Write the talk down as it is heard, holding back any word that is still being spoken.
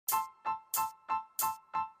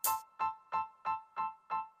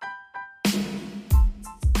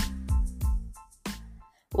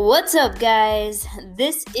What's up, guys?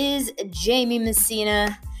 This is Jamie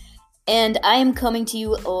Messina, and I am coming to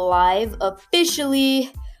you live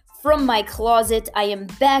officially from my closet. I am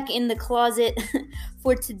back in the closet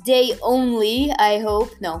for today only, I hope.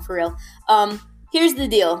 No, for real. Here's the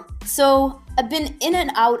deal. So, I've been in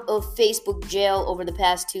and out of Facebook jail over the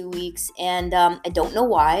past 2 weeks, and I don't know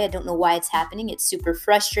why. I don't know why it's happening. It's super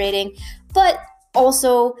frustrating, but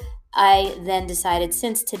also I then decided,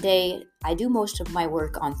 since today I do most of my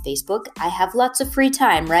work on Facebook, I have lots of free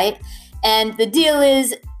time, right? And the deal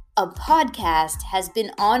is, a podcast has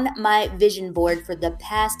been on my vision board for the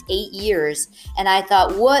past 8 years. And I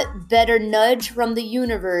thought, what better nudge from the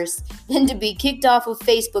universe than to be kicked off of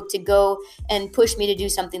Facebook to go and push me to do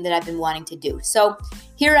something that I've been wanting to do. So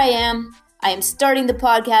here I am. I am starting the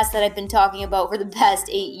podcast that I've been talking about for the past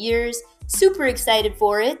 8 years. Super excited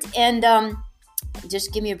for it. And,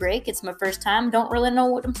 just give me a break. It's my first time. Don't really know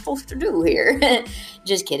what I'm supposed to do here.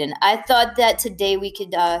 Just kidding. I thought that today we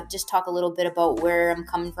could just talk a little bit about where I'm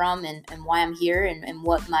coming from and why I'm here and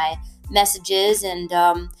what my message is. And,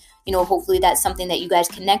 hopefully that's something that you guys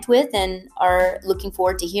connect with and are looking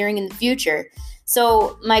forward to hearing in the future.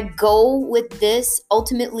 So my goal with this,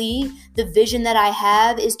 ultimately, the vision that I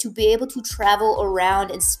have is to be able to travel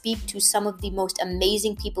around and speak to some of the most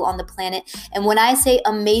amazing people on the planet. And when I say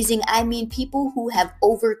amazing, I mean people who have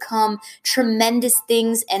overcome tremendous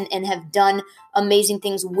things and have done amazing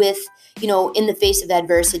things with, in the face of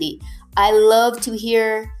adversity. I love to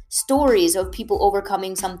hear stories of people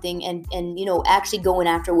overcoming something and actually going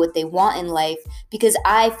after what they want in life, because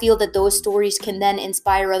I feel that those stories can then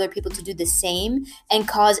inspire other people to do the same and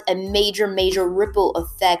cause a major ripple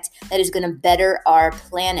effect that is going to better our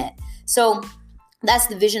planet. So that's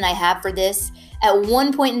the vision I have for this. At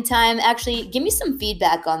one point in time, actually, give me some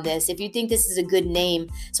feedback on this if you think this is a good name.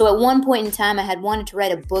 So at one point in time, I had wanted to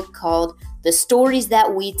write a book called The Stories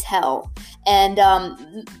That We Tell, and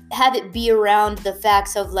have it be around the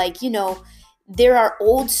facts of, there are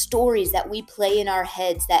old stories that we play in our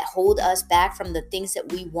heads that hold us back from the things that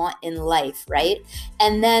we want in life, right?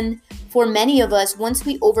 And then for many of us, once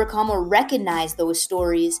we overcome or recognize those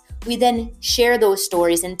stories, we then share those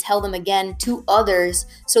stories and tell them again to others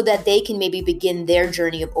so that they can maybe begin their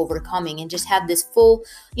journey of overcoming and just have this full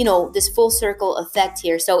circle effect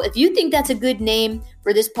here. So if you think that's a good name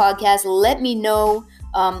for this podcast, let me know.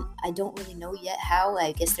 I don't really know yet how.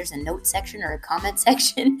 I guess there's a note section or a comment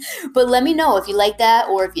section, but let me know if you like that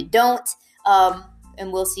or if you don't,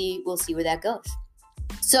 and we'll see where that goes.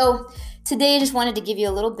 So today I just wanted to give you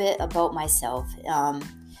a little bit about myself.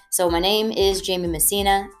 So my name is Jamie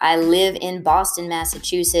Messina. I live in Boston,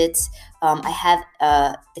 Massachusetts. I have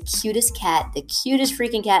the cutest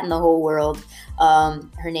freaking cat in the whole world.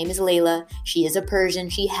 Her name is Layla. She is a Persian.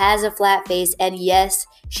 She has a flat face, and yes,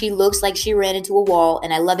 she looks like she ran into a wall,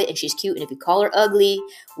 and I love it, and she's cute, and if you call her ugly,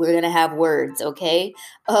 we're gonna have words, okay?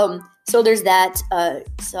 So there's that.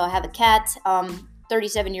 So I have a cat,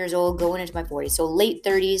 37 years old, going into my 40s, so late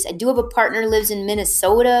 30s. I do have a partner, lives in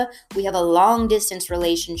Minnesota. We have a long-distance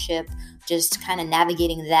relationship, just kind of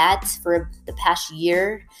navigating that for the past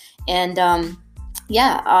year. And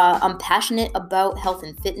I'm passionate about health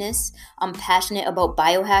and fitness. I'm passionate about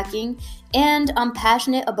biohacking, and I'm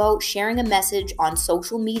passionate about sharing a message on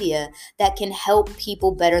social media that can help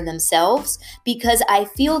people better themselves, because I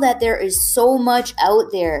feel that there is so much out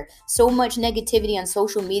there, so much negativity on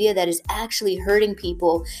social media that is actually hurting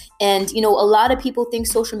people. And, a lot of people think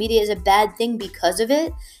social media is a bad thing because of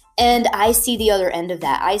it. And I see the other end of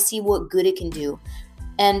that. I see what good it can do,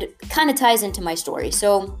 and it kind of ties into my story.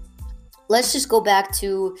 So let's just go back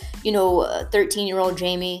to, 13-year-old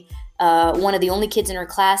Jamie, one of the only kids in her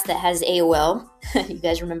class that has AOL. You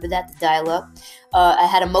guys remember that, the dial-up? I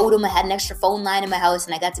had a modem, I had an extra phone line in my house,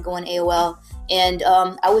 and I got to go on AOL. And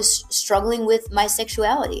I was struggling with my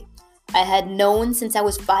sexuality. I had known since I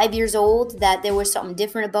was 5 years old that there was something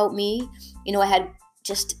different about me. I had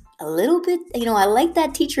just a little bit, I liked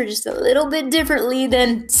that teacher just a little bit differently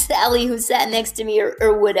than Sally who sat next to me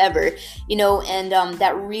or whatever, and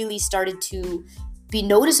that really started to be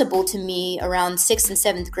noticeable to me around 6th and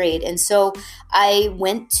 7th grade. And so I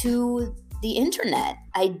went to the internet.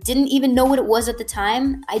 I didn't even know what it was at the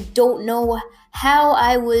time. I don't know how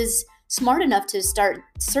I was smart enough to start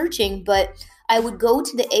searching, but I would go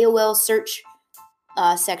to the AOL search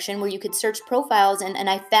section where you could search profiles, and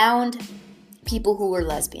I found people who were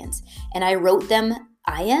lesbians, and I wrote them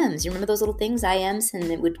IMs. You remember those little things, IMs? And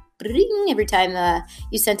it would ring every time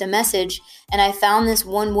you sent a message. And I found this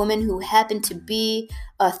one woman who happened to be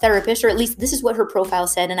a therapist, or at least this is what her profile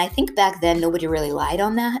said. And I think back then nobody really lied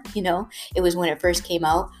on that. It was when it first came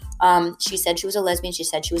out. She said she was a lesbian. She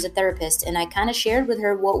said she was a therapist. And I kind of shared with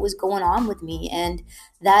her what was going on with me. And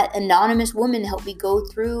that anonymous woman helped me go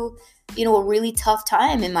through, a really tough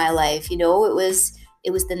time in my life. It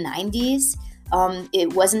was the 90s.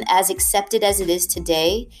 It wasn't as accepted as it is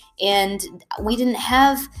today. And we didn't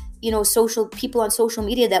have, social people on social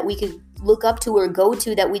media that we could look up to or go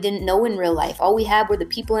to that we didn't know in real life. All we had were the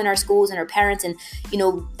people in our schools and our parents. And,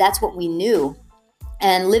 that's what we knew.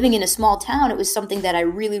 And living in a small town, it was something that I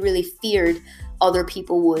really, really feared other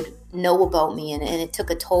people would know about me. And it took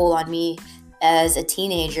a toll on me as a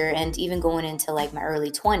teenager and even going into like my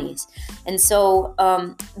early 20s. And so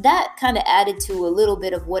that kind of added to a little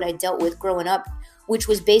bit of what I dealt with growing up, which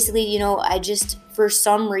was basically, I just, for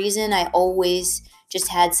some reason, I always just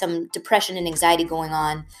had some depression and anxiety going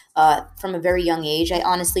on from a very young age. I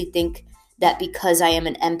honestly think that because I am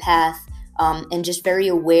an empath and just very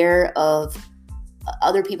aware of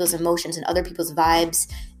other people's emotions and other people's vibes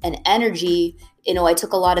and energy, I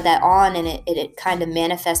took a lot of that on, and it kind of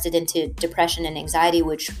manifested into depression and anxiety,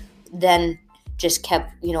 which then just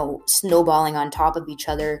kept, snowballing on top of each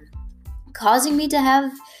other, causing me to have,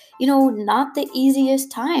 not the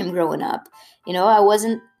easiest time growing up. I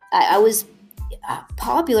was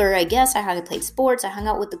popular, I guess. I played sports, I hung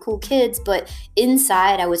out with the cool kids, but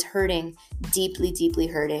inside I was hurting, deeply, deeply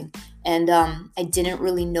hurting. And I didn't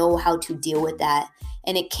really know how to deal with that.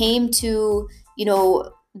 And it came to,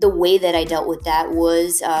 the way that I dealt with that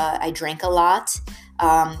was I drank a lot.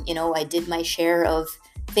 I did my share of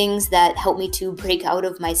things that helped me to break out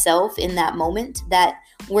of myself in that moment that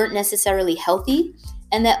weren't necessarily healthy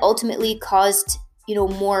and that ultimately caused,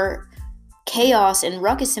 more chaos and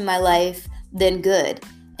ruckus in my life than good.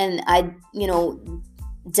 And I,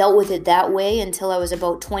 dealt with it that way until I was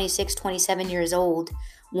about 26, 27 years old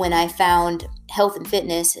when I found health and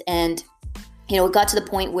fitness. And, it got to the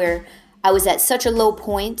point where I was at such a low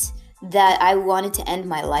point that I wanted to end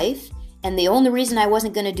my life. And the only reason I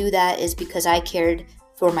wasn't going to do that is because I cared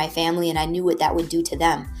for my family and I knew what that would do to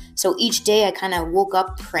them. So each day I kind of woke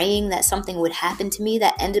up praying that something would happen to me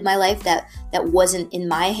that ended my life that wasn't in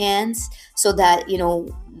my hands so that,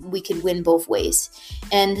 we could win both ways.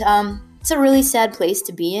 And it's a really sad place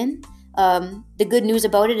to be in. The good news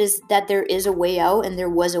about it is that there is a way out, and there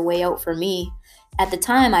was a way out for me. At the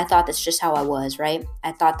time, I thought that's just how I was, right?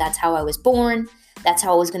 I thought that's how I was born. That's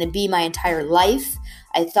how I was going to be my entire life.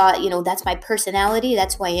 I thought, that's my personality.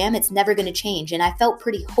 That's who I am. It's never going to change. And I felt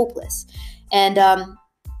pretty hopeless. And,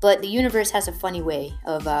 but the universe has a funny way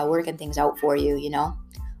of working things out for you,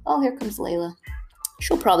 Oh, here comes Layla.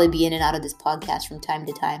 She'll probably be in and out of this podcast from time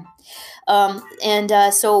to time.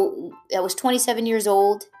 So I was 27 years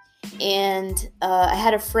old. And I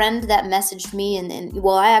had a friend that messaged me and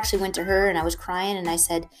I actually went to her and I was crying and I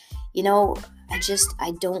said, I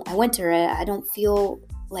went to her, I don't feel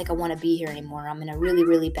like I want to be here anymore. I'm in a really,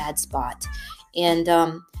 really bad spot.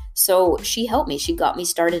 And so she helped me. She got me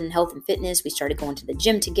started in health and fitness. We started going to the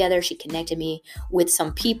gym together. She connected me with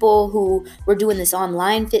some people who were doing this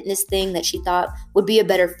online fitness thing that she thought would be a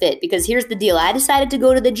better fit. Because here's the deal. I decided to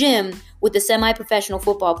go to the gym with a semi-professional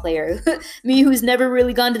football player. Me, who's never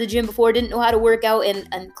really gone to the gym before, didn't know how to work out.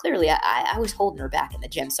 And clearly, I was holding her back in the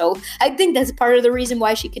gym. So I think that's part of the reason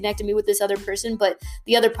why she connected me with this other person. But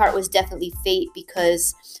the other part was definitely fate,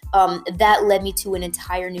 because that led me to an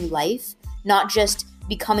entire new life. Not just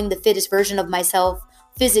becoming the fittest version of myself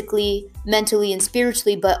physically, mentally, and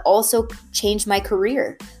spiritually, but also changed my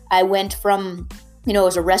career. I went from,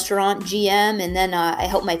 as a restaurant GM, and then I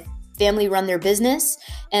helped my family run their business,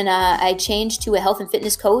 and I changed to a health and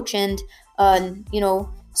fitness coach and,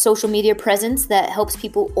 social media presence that helps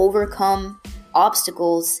people overcome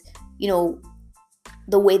obstacles,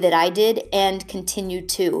 the way that I did and continue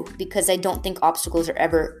to, because I don't think obstacles are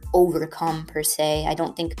ever overcome per se. I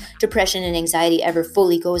don't think depression and anxiety ever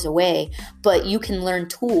fully goes away, but you can learn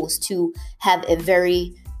tools to have a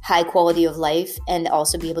very high quality of life and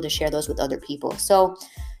also be able to share those with other people. So,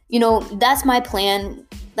 that's my plan.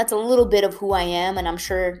 That's a little bit of who I am, and I'm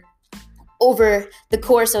sure over the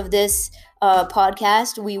course of this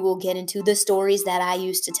podcast, we will get into the stories that I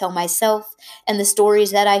used to tell myself and the stories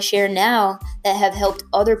that I share now that have helped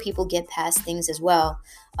other people get past things as well.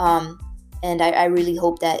 And I really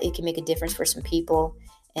hope that it can make a difference for some people,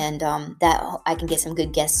 and that I can get some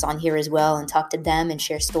good guests on here as well and talk to them and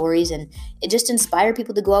share stories and it just inspire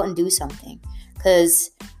people to go out and do something. Because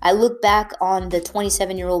I look back on the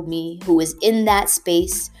 27-year-old me who was in that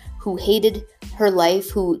space, who hated her life,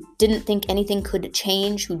 who didn't think anything could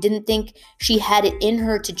change, who didn't think she had it in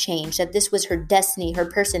her to change, that this was her destiny, her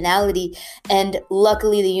personality. And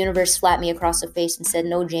luckily, the universe slapped me across the face and said,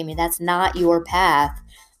 no, Jamie, that's not your path.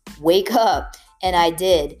 Wake up. and I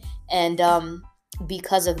did. And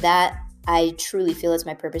because of that, I truly feel it's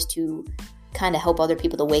my purpose to kind of help other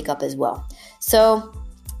people to wake up as well. So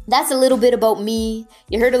that's a little bit about me.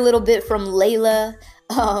 You heard a little bit from Layla,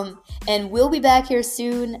 and we'll be back here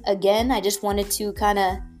soon. Again, I just wanted to kind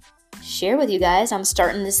of share with you guys. I'm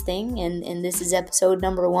starting this thing, and this is episode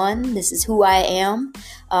number 1. This is who I am,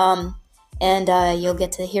 and you'll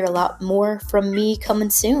get to hear a lot more from me coming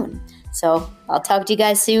soon. So I'll talk to you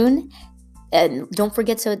guys soon. And don't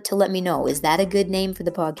forget to let me know, is that a good name for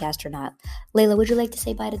the podcast or not? Layla, would you like to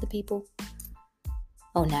say bye to the people?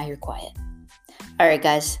 Oh, now you're quiet. All right,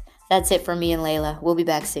 guys. That's it for me and Layla. We'll be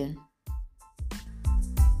back soon.